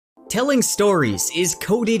Telling stories is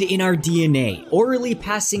coded in our DNA. Orally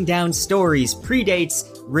passing down stories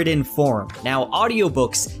predates written form. Now,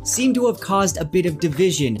 audiobooks seem to have caused a bit of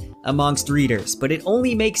division amongst readers, but it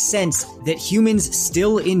only makes sense that humans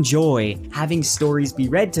still enjoy having stories be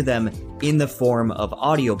read to them in the form of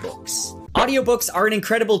audiobooks. Audiobooks are an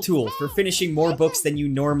incredible tool for finishing more books than you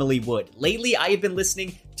normally would. Lately, I have been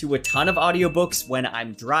listening to a ton of audiobooks when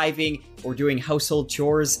I'm driving or doing household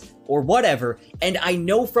chores or whatever, and I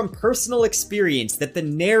know from personal experience that the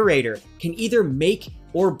narrator can either make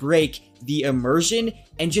or break the immersion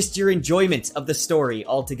and just your enjoyment of the story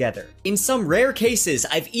altogether. In some rare cases,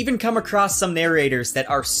 I've even come across some narrators that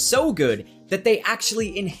are so good that they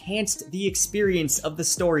actually enhanced the experience of the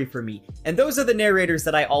story for me. And those are the narrators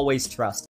that I always trust.